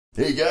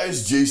Hey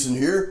guys, Jason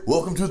here.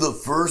 Welcome to the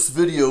first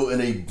video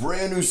in a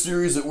brand new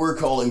series that we're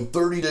calling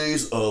 30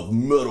 Days of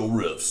Metal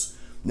Riffs.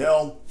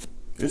 Now,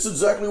 it's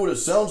exactly what it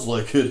sounds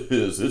like it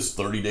is. It's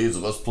 30 days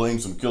of us playing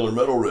some killer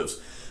metal riffs.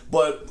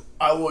 But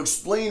I will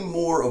explain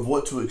more of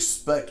what to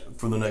expect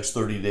for the next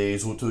 30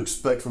 days, what to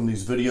expect from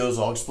these videos.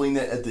 I'll explain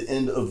that at the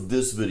end of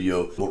this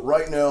video. But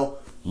right now,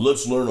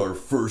 let's learn our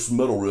first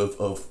metal riff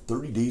of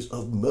 30 Days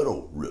of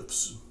Metal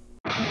Riffs.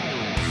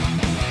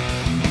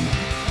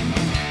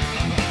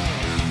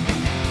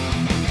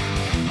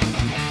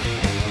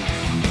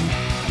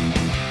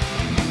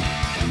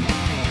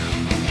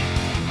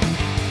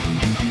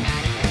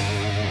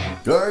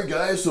 Alright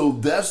guys, so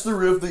that's the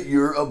riff that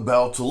you're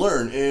about to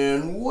learn.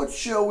 And what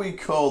shall we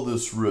call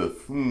this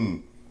riff?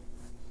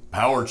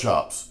 Power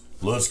chops.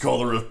 Let's call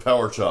the riff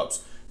power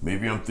chops.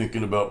 Maybe I'm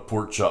thinking about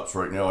pork chops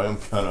right now. I am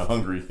kind of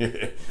hungry.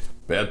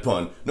 Bad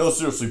pun. No,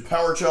 seriously,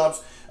 power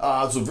chops.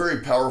 It's a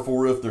very powerful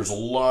riff. There's a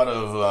lot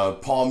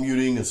of palm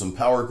muting and some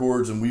power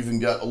chords, and we even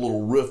got a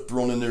little riff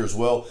thrown in there as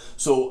well.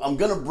 So I'm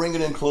going to bring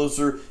it in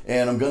closer,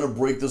 and I'm going to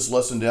break this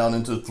lesson down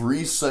into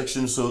 3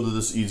 sections so that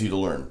it's easy to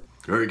learn.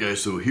 Alright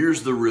guys, so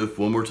here's the riff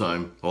one more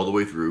time, all the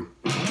way through.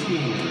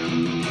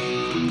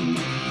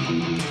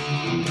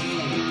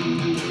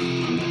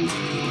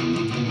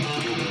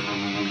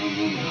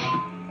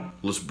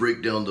 Let's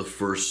break down the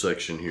first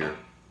section here.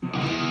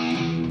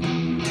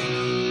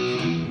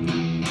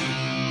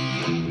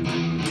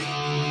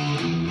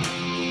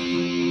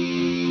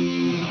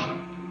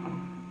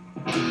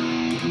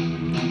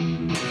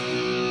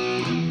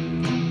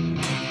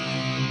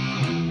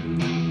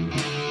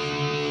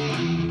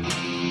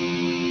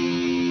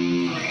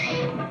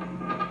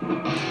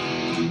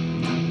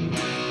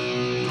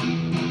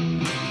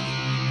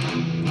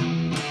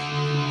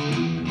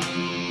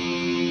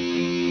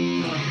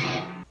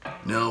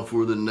 Now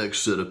for the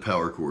next set of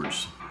power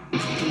chords.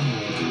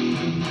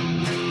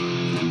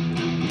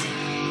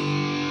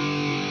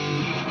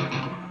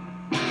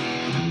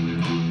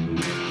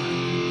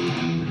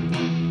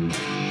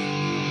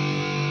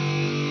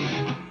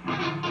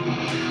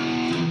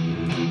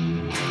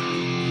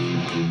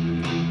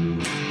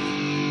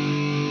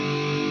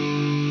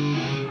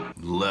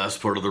 The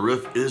last part of the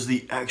riff is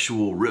the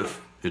actual riff.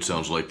 It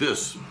sounds like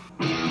this.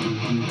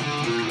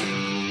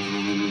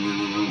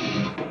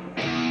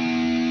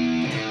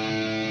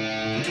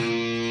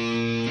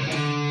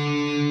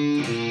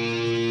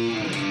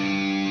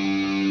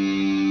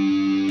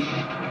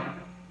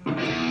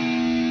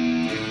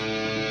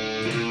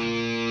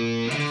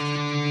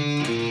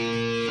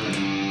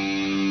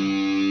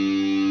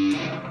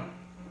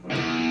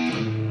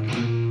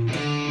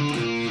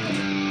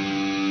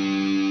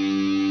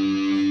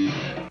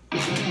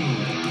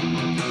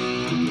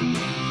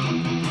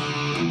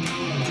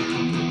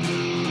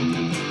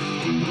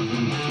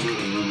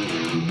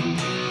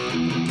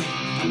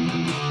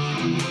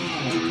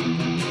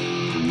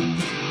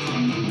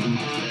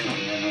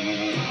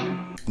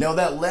 Now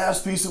that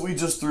last piece that we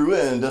just threw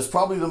in, that's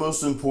probably the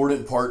most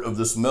important part of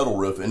this metal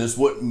riff, and it's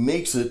what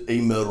makes it a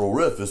metal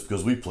riff, is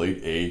because we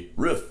played a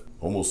riff.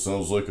 Almost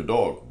sounds like a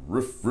dog.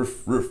 Riff,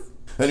 riff, riff.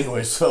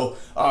 Anyway, so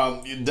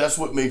that's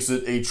what makes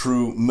it a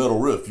true metal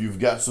riff. You've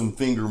got some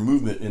finger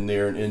movement in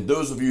there, and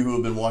those of you who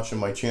have been watching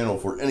my channel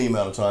for any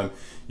amount of time,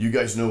 you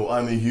guys know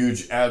I'm a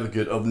huge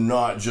advocate of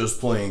not just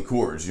playing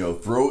chords. You know,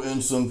 throw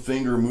in some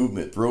finger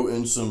movement, throw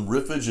in some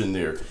riffage in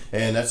there,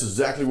 and that's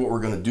exactly what we're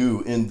going to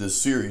do in this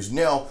series.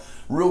 Now,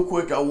 real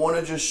quick, I want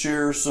to just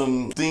share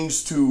some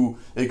things to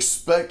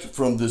expect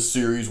from this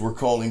series we're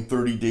calling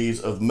 30 Days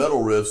of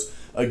Metal Riffs.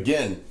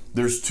 Again,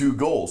 there's 2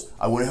 goals.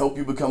 I want to help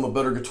you become a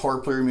better guitar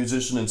player,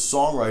 musician, and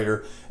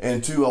songwriter.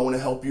 And 2, I want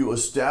to help you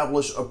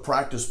establish a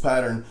practice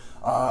pattern.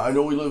 I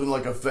know we live in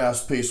like a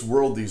fast-paced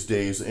world these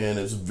days, and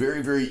it's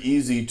very, very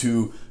easy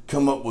to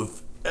come up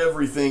with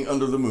everything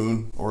under the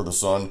moon or the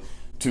sun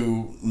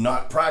to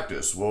not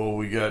practice. Well,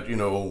 we got, you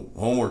know,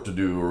 homework to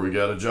do, or we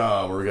got a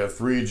job, or we got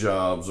 3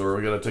 jobs, or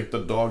we got to take the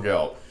dog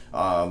out,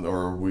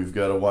 or we've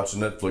got to watch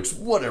Netflix,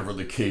 whatever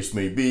the case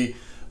may be.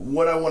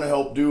 What I want to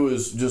help do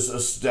is just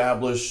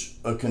establish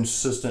a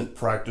consistent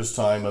practice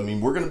time. I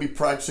mean, we're going to be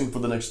practicing for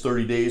the next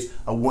 30 days.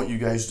 I want you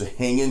guys to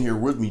hang in here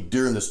with me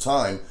during this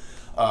time.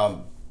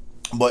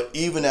 But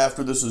even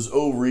after this is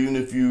over, even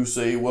if you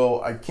say, well,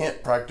 I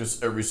can't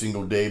practice every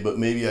single day, but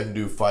maybe I can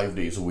do 5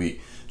 days a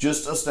week,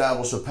 just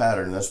establish a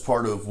pattern. That's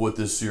part of what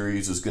this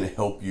series is going to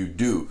help you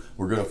do.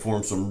 We're going to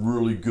form some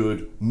really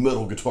good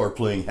metal guitar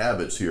playing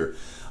habits here.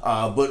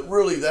 But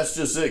really, that's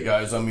just it,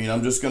 guys. I mean,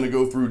 I'm just going to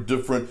go through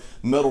different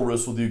metal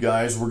riffs with you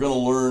guys. We're going to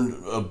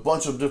learn a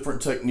bunch of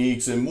different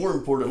techniques, and more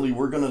importantly,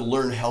 we're going to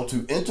learn how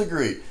to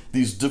integrate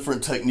these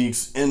different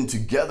techniques in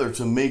together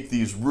to make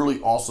these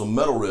really awesome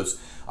metal riffs.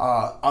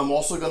 I'm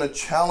also going to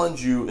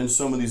challenge you in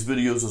some of these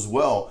videos as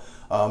well.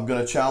 I'm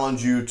going to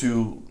challenge you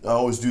to, I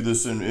always do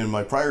this in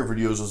my prior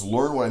videos, is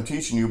learn what I'm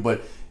teaching you,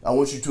 but I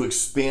want you to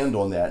expand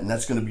on that, and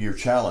that's going to be your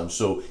challenge.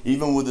 So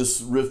even with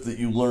this riff that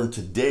you learned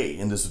today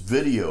in this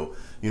video,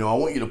 you know, I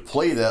want you to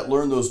play that,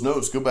 learn those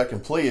notes, go back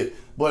and play it,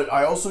 but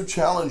I also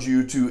challenge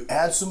you to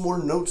add some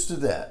more notes to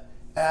that.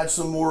 add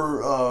some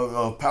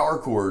more power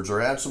chords,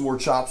 or add some more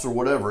chops, or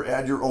whatever.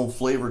 Add your own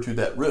flavor to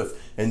that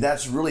riff. And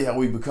that's really how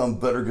we become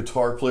better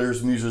guitar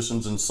players,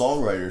 musicians, and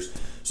songwriters.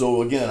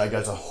 So again,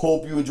 guys, I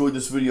hope you enjoyed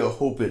this video. I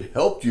hope it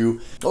helped you.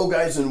 Oh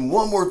guys, and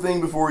one more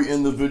thing before we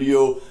end the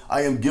video.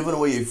 I am giving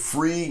away a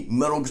free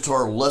metal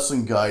guitar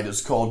lesson guide.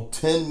 It's called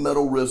 10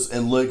 Metal Riffs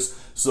and Licks.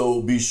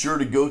 So be sure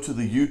to go to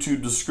the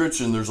YouTube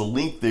description. There's a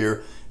link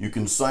there. You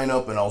can sign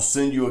up and I'll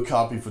send you a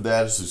copy for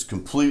that. It's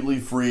completely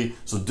free.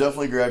 So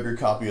definitely grab your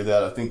copy of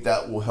that. I think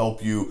that will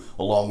help you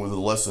along with the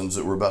lessons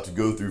that we're about to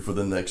go through for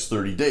the next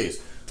 30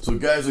 days. So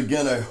guys,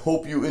 again, I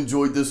hope you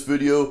enjoyed this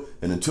video,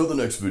 and until the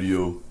next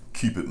video,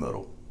 keep it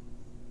metal.